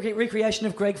accurate recreation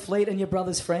of Greg Fleet and your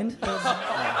brother's friend?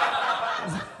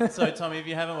 So, Tommy, if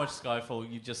you haven't watched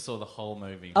Skyfall, you just saw the whole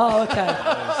movie. Oh, okay.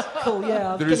 Cool,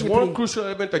 yeah. There is one crucial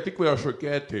element I think we are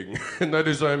forgetting, and that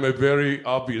is I'm a very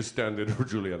obvious stand-in for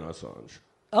Julian Assange.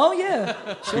 Oh, yeah.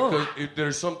 Sure. Because if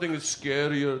there's something that's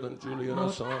scarier than Julian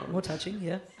Assange, More touching,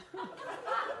 yeah.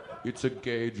 it's a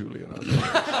gay Julian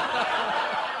Assange.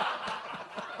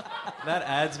 That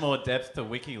adds more depth to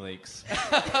WikiLeaks.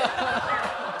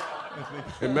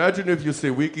 Imagine if you say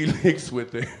WikiLeaks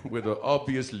with an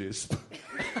obvious lisp.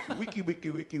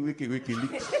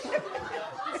 WikiLeaks.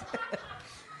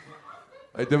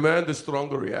 I demand a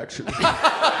stronger reaction.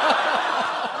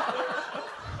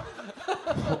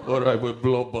 Or I will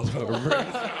blow both our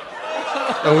brains out.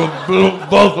 I will blow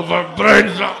both of our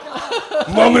brains out.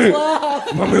 Mommy,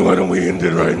 why don't we end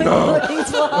it right now?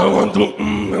 I want to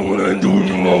end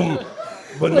it, Mom.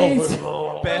 But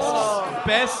no.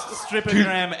 Best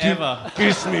strippogram ever.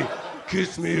 Kiss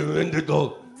me, you end it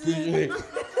all. Kiss me.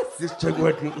 Just take my.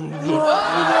 Again,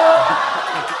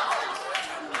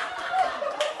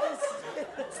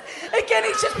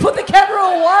 he's just put the camera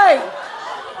away.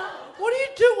 What do you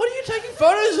do? What are you taking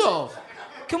photos of?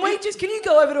 Can you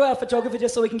go over to our photographer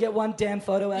just so we can get one damn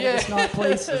photo out of this night,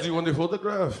 please? Does he want the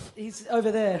photograph? He's over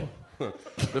there.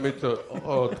 Let me tell.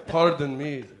 Oh, pardon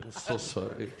me. I'm so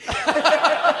sorry.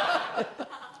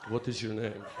 What is your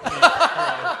name?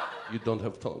 You don't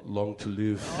have long to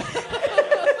live.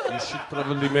 You should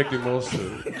probably make the most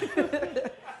of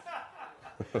it.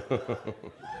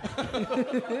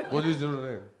 What is your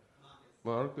name?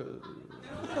 Mark?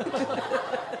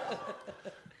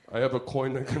 I have a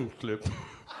coin I can flip.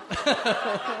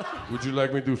 Would you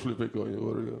like me to flip a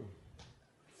coin?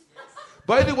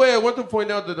 By the way, I want to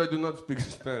point out that I do not speak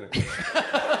Spanish.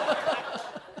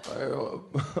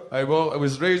 I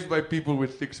was raised by people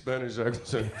with thick Spanish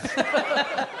accents.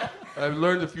 I've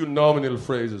learned a few nominal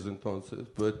phrases entonces,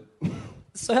 but...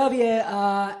 So, Javier,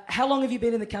 how long have you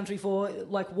been in the country for?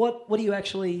 Like, what are you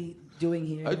actually doing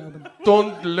here in Melbourne?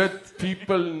 Don't let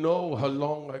people know how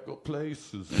long I go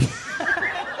places.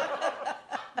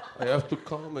 I have to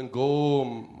come and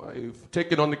go. I've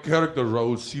taken on the character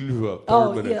Raul Silva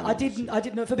permanently. Oh, yeah, I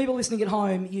didn't know. For people listening at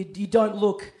home, you don't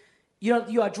look...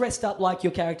 You are dressed up like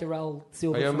your character, Raul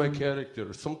Silva. I am my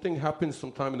character. Something happens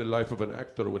sometime in the life of an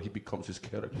actor when he becomes his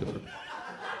character.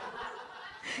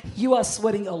 You are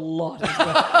sweating a lot.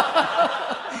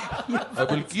 I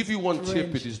will give you one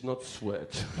tip. It is not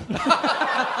sweat.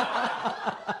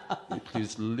 It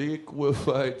is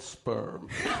liquefied sperm.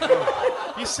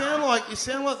 You sound like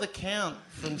the Count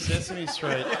from Sesame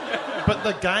Street, but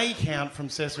the gay Count from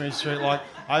Sesame Street. Like,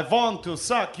 I want to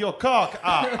suck your cock.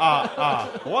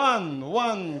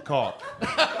 One cock.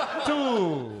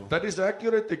 Two. That is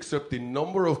accurate, except the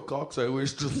number of cocks I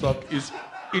wish to suck is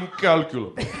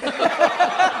incalculable.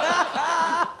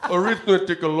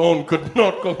 Arithmetic alone could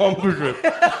not accomplish it.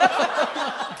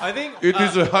 I think It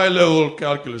is a high-level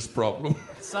calculus problem.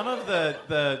 some of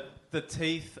the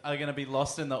teeth are going to be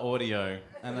lost in the audio,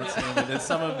 and there's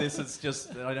some of this. It's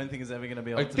just I don't think it's ever going to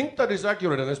be. I think that is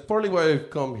accurate, and that's partly why I've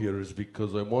come here, is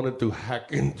because I wanted to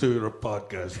hack into your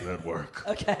podcast network.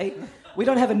 Okay. We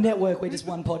don't have a network, we're just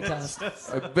one podcast.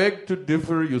 I beg to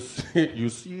differ. You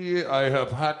see, I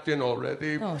have hacked in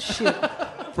already Oh, shit.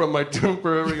 from my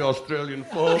temporary Australian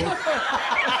phone.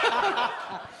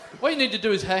 What you need to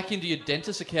do is hack into your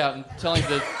dentist account and tell him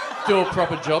to do a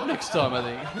proper job next time, I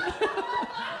think.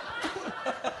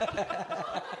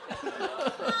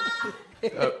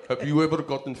 Have you ever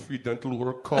gotten free dental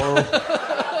work, Carl?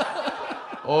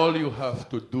 All you have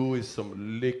to do is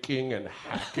some licking and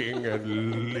hacking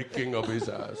and licking of his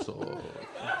asshole.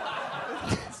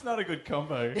 it's not a good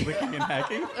combo, licking and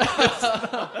hacking.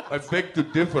 I beg to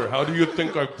differ. How do you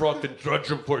think I brought the Drudge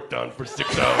Report down for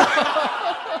 6 hours?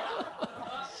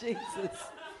 Jesus.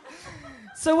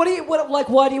 So why do you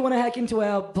want to hack into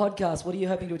our podcast? What are you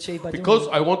hoping to achieve by doing Because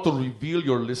it? I want to reveal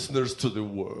your listeners to the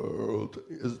world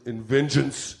in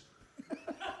vengeance.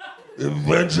 In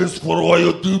vengeance for what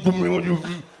you do to me when you...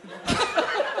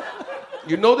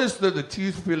 You notice that the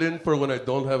teeth fill in for when I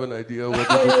don't have an idea what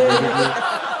to do.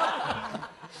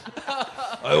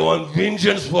 I want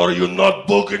vengeance for you not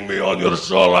booking me on your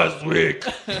show last week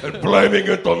and blaming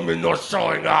it on me not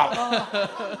showing up.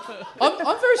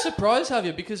 I'm very surprised,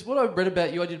 Javier, because what I read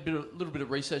about you, I did a little bit of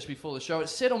research before the show. It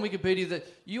said on Wikipedia that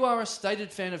you are a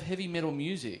stated fan of heavy metal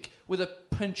music with a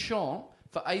penchant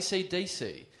for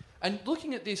AC/DC. And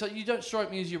looking at this, you don't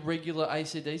strike me as your regular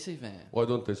AC/DC fan. Why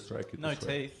don't they strike it? No this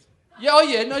way? teeth. Yeah, oh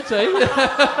yeah, no teeth.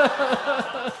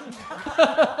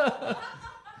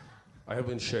 I have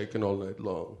been shaken all night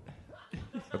long.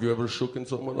 Have you ever shooken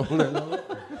someone all night long?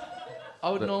 I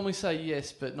would normally say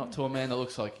yes, but not to a man that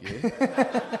looks like you.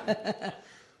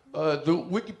 The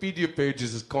Wikipedia page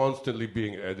is constantly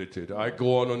being edited. I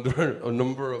go on under a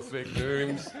number of fake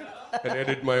names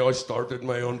and I started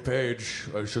my own page.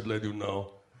 I should let you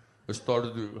know. I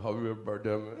started Javier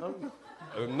Bardem.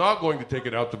 I'm not going to take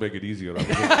it out to make it easier.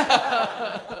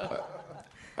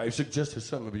 I suggested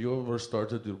something. Have you ever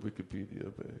started your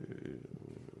Wikipedia page?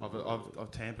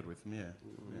 I've tampered with them, yeah.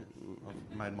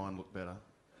 I've made mine look better.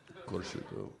 Of course you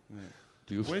do.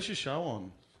 Yeah. Where's your show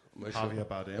on? Javier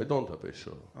Bardem. I don't have a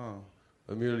show. Oh.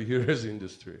 I'm merely here as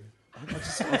industry. I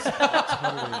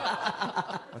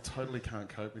totally can't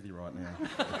cope with you right now.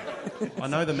 I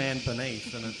know the man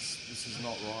beneath, and this is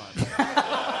not right.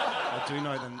 I do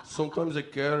know them. Sometimes a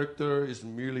character is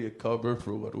merely a cover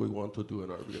for what we want to do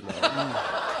in our real life.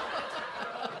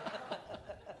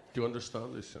 Do you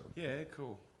understand this, Sam? Yeah,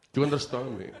 cool. Do you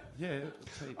understand me? Yeah.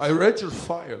 I read your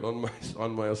file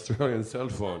on my Australian cell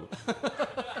phone.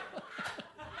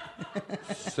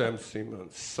 Sam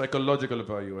Simmons. Psychological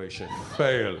evaluation.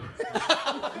 Fail.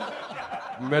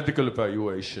 Medical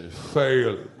evaluation.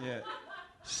 Fail. Yeah.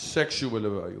 Sexual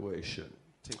evaluation.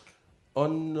 Tick.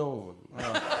 Unknown.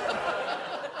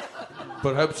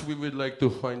 Perhaps we would like to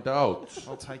find out.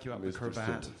 I'll take you up the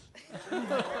cravat.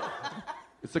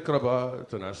 It's a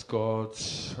cravat, an ascot.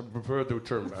 I prefer the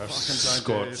term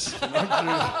ascot.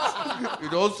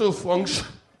 It also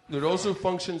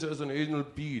functions as an anal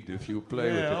bead if you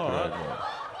play with it.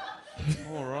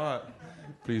 All right.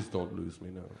 Please don't lose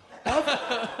me now. I've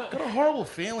got a horrible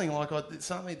feeling like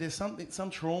there's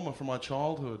some trauma from my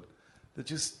childhood that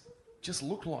just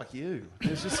looked like you.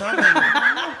 There's just something.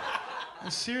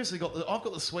 I've seriously I've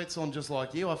got the sweats on just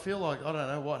like you. I feel like, I don't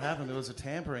know what happened. There was a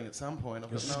tampering at some point.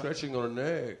 You're scratching on her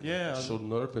neck. Yeah. I'm so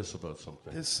nervous about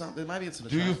something. There's something. Maybe it's an.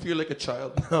 Do you feel like a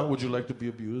child now? Would you like to be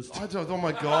abused? I don't. Oh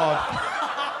my God.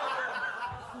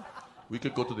 We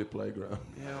could go to the playground.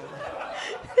 Yeah.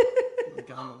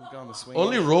 Go on the swing.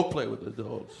 Only role play with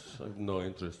adults. I have no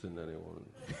interest in anyone.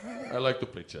 I like to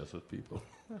play chess with people.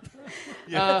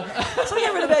 Something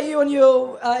I read about you on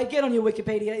your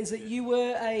Wikipedia is that you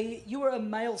were a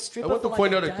male stripper. I want to Oh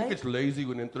point out, I think it's lazy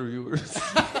when interviewers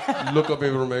look up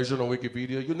information on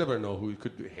Wikipedia. You never know who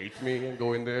could hate me and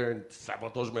go in there and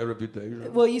sabotage my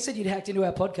reputation. Well, you said you'd hacked into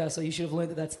our podcast, so you should have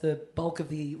learned that that's the bulk of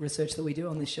the research that we do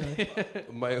on this show.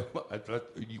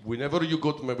 Whenever you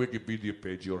go to my Wikipedia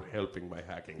page, you're helping my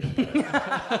hacking.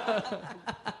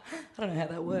 I don't know how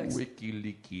that works.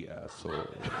 Wiki-leaky asshole.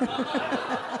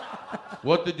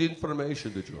 What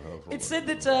information did you have? It said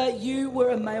that you were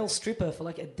a male stripper for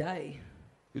like a day.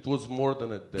 It was more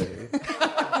than a day.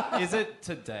 Is it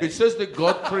today? It says that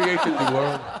God created the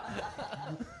world.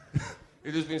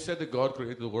 It has been said that God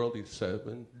created the world in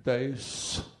 7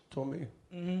 days, Tommy.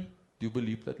 Mm-hmm. Do you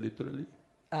believe that literally?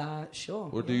 Sure.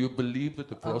 Or do you believe that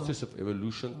the process of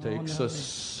evolution takes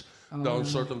us down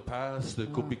certain paths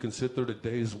that could be considered a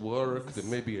day's work, that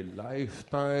may be a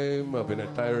lifetime of an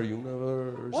entire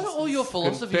universe? Why do all your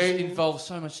philosophies involve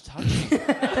so much touching?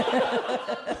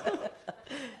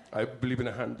 I believe in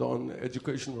a hand-on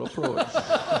educational approach.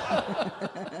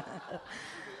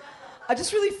 I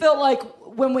just really felt like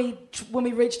when we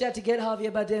reached out to get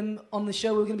Javier Bardem on the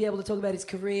show, we were going to be able to talk about his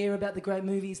career, about the great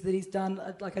movies that he's done.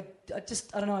 I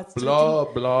don't know. Blah,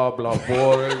 blah, blah.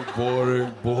 Boring,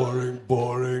 boring, boring,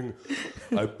 boring.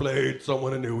 I played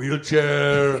someone in a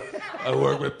wheelchair. I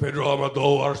worked with Pedro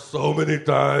Almodovar so many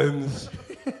times.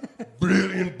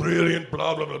 Brilliant, brilliant,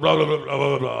 blah, blah, blah, blah, blah, blah,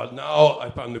 blah, blah. Now I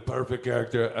found the perfect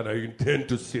character and I intend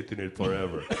to sit in it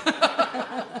forever.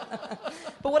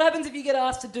 But what happens if you get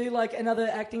asked to do like another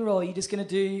acting role? Are you just going to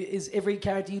do, is every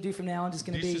character you do from now on just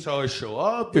going to be... This is how I show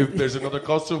up. If there's another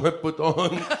costume I put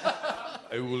on,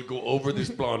 I will go over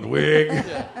this blonde wig.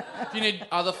 Yeah. If you need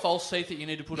other false teeth that you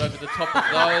need to put over the top of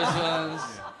those ones.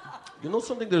 You know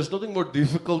something? There's nothing more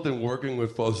difficult than working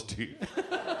with false teeth.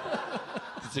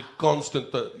 It's a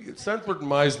constant... Sanford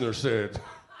Meisner said...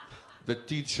 The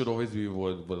teeth should always be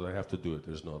avoided, but I have to do it.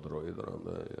 There's no other way around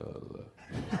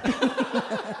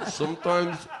that.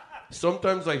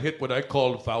 Sometimes I hit what I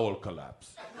call foul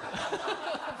collapse.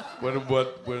 where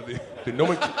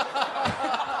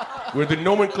the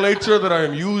nomenclature that I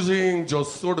am using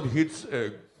just sort of hits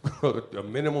a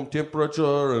minimum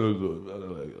temperature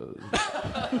and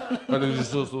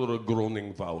it's just sort of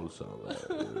groaning foul sound.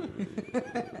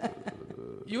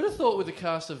 You would have thought with the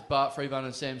cast of Bart, Freebairn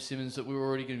and Sam Simmons that we were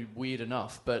already going to be weird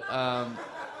enough, but I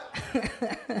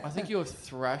think you have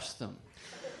thrashed them.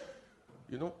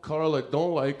 You know, Carl, I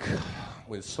don't like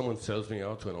when someone sells me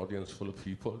out to an audience full of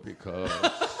people because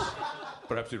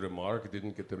Perhaps the remark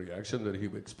didn't get the reaction that he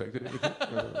expected it to get.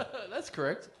 That's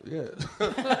correct. Yeah.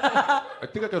 I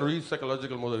think I can read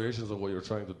psychological motivations of what you're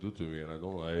trying to do to me, and I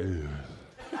don't like it.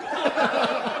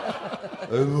 I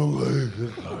don't like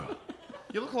it.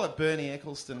 You look like Bernie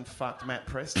Eccleston fucked Matt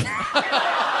Preston.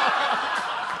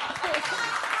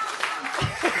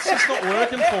 It's just not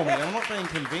working for me. I'm not being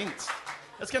convinced.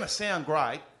 It's going to sound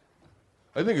great.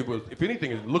 I think it will. If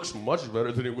anything, it looks much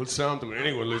better than it will sound to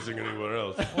anyone listening anywhere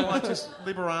else. Well, like just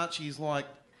Liberace's like,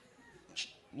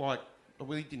 well,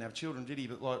 he didn't have children, did he?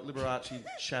 But like Liberace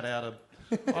shut out a,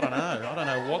 I don't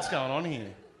know what's going on here.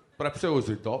 Perhaps I was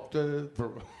adopted.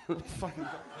 Fucking.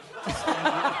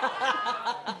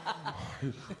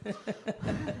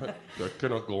 That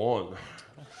cannot go on.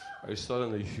 I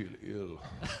suddenly feel ill.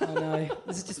 Oh no,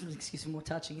 this is just an excuse for more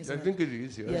touching, isn't I it? think it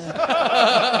is, yes.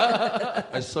 Yeah.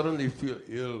 I suddenly feel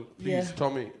ill. Please, Yeah.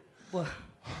 Tommy. What?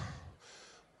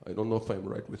 I don't know if I'm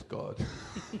right with God.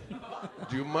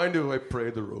 Do you mind if I pray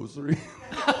the rosary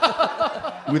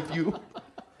with you?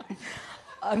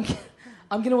 I'm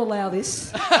going to allow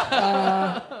this.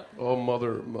 Oh,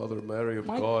 Mother Mary of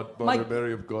God, Mother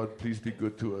Mary of God, please be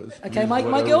good to us. Okay, Please, my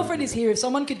whatever girlfriend we is do. here. If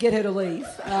someone could get her to leave,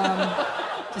 just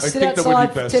I sit think that would outside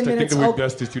be for best. 10 I think minutes. that would be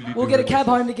best if you leave. We'll get a cab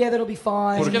home together. It'll be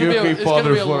fine. gonna Forgive be a- me, it's gonna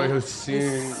Father, be a for I long- have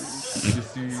sinned. You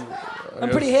see, I'm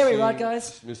pretty hairy, right,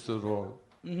 guys? Mr. Wrong.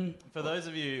 For those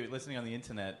of you listening on the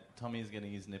internet, Tommy's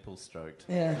getting his nipples stroked.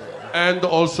 Yeah. And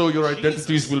also, your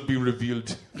identities will be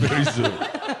revealed very soon.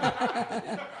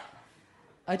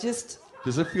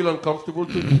 Does it feel uncomfortable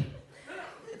to you?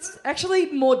 It's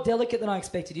actually more delicate than I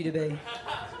expected you to be.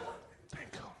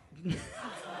 Thank you.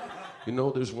 You know,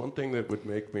 there's one thing that would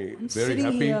make me I'm very sitting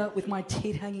happy. here with my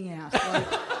teeth hanging out. Like,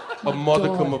 A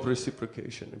modicum God. of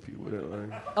reciprocation, if you wouldn't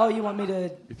mind. Oh, you want me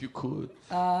to? If you could.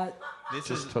 This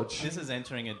Just is touch. This is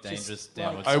entering a dangerous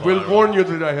downward I spiral. will warn you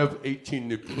that I have 18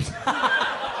 nipples.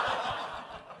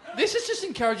 This is just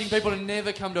encouraging people to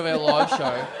never come to our live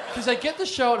show because they get the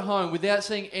show at home without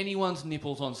seeing anyone's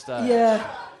nipples on stage. Yeah.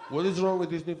 What is wrong with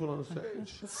these nipples on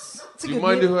stage? It's a Do you good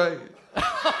mind nip. if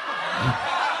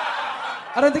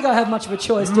I don't think I have much of a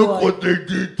choice, do Look I? what they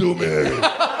did to me.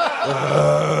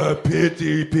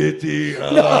 Pity, pity.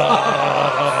 Oh,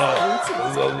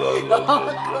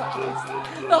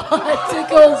 it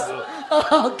tickles.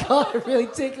 Oh, God, it really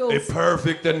tickles. A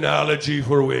perfect analogy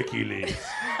for WikiLeaks.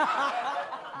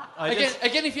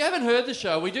 Again, if you haven't heard the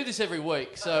show, we do this every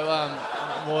week. So,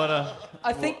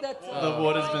 I think that... The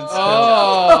water's been spilled.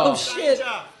 Oh, shit.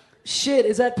 Shit,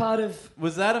 is that part of...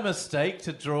 Was that a mistake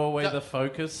to draw away the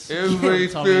focus from Everything-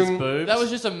 Tommy's boobs? that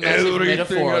was just a massive Everything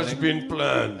metaphor. I has think. been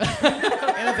planned.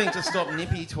 Anything to stop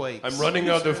nippy tweaks. I'm running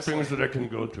out of things that I can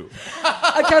go to.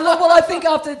 Okay, look, well, I think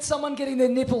after someone getting their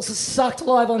nipples sucked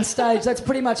live on stage, that's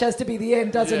pretty much has to be the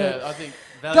end, doesn't it? Yeah, I think.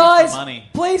 Value Guys, for money.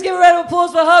 please give a round of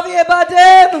applause for Javier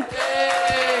Bardem.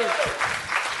 Yay!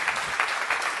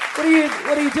 What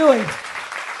are you doing?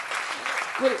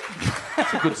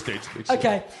 It's a good stage speech.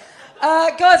 Okay.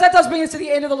 Guys, that does bring us to the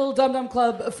end of the Little Dum Dum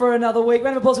Club for another week.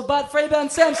 Round of applause for Bart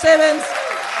Freebairn, Sam Simmons.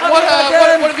 What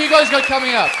have you guys got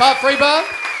coming up? Bart Freebairn?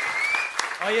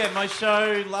 Oh yeah, my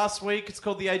show last week, it's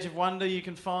called The Age of Wonder. You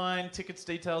can find tickets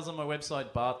details on my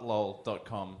website,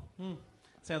 bartlol.com.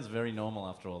 Sounds very normal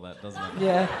after all that, doesn't it?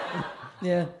 Yeah.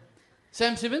 Yeah.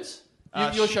 Sam Simmons?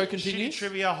 Your show Shitty continues?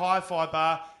 trivia, hi-fi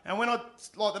bar. And when I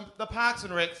like the Parks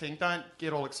and Rec thing, don't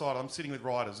get all excited. I'm sitting with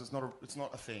writers. It's not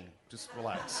a thing. Just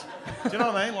relax. Do you know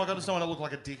what I mean? Like I just don't want to look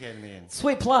like a dickhead in the end.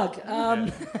 Sweet plug.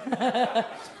 My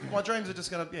dreams are just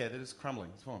they're just crumbling.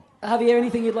 It's fine. Javier,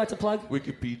 anything you'd like to plug?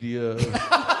 Wikipedia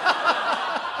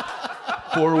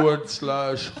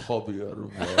 /Javier.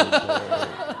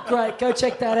 Great, go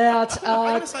check that out. Are you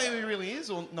going to say who he really is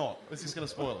or not? Or is this going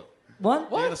to spoil it? What?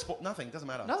 You're going to nothing. Doesn't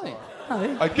matter. Nothing.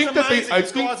 No. I think He's that amazing. I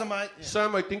This think, guy's amazing. Yeah.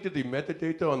 Sam, I think that the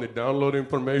metadata on the download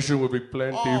information will be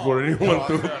plenty Oh, for anyone right,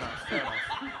 to fair enough.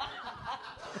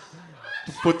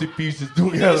 put the pieces Can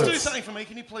you together. just do something for me?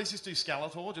 Can you please just do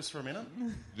Skeletor just for a minute?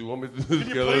 Do you want me to do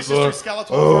Can you please Skeletor? just do Skeletor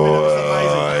for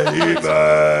a minute? It's amazing.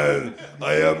 He-Man.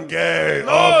 I am gay,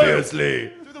 No.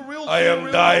 obviously. Do the real I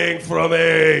am dying from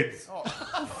AIDS.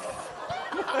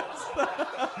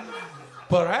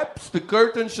 Perhaps the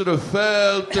curtain should have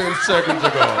fell 10 seconds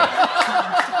ago.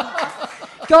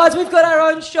 Guys, we've got our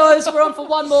own shows. We're on for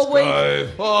one more week.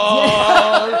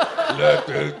 Skyfall, let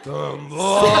it come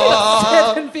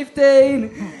on.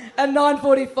 7:15 and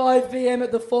 9:45 p.m.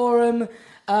 at the Forum.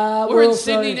 We're in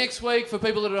Sydney next week. For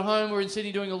people that are at home, we're in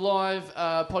Sydney doing a live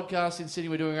podcast in Sydney.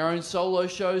 We're doing our own solo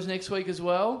shows next week as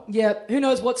well. Yeah, who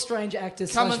knows what strange actor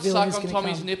Come and /villain is suck on gonna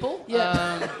Tommy's come. nipple.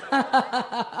 Yeah.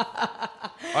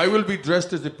 I will be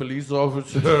dressed as a police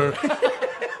officer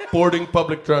boarding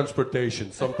public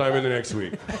transportation sometime in the next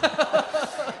week.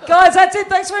 Guys, that's it.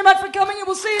 Thanks very much for coming, and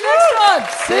we'll see you next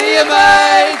time. See you,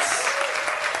 mates.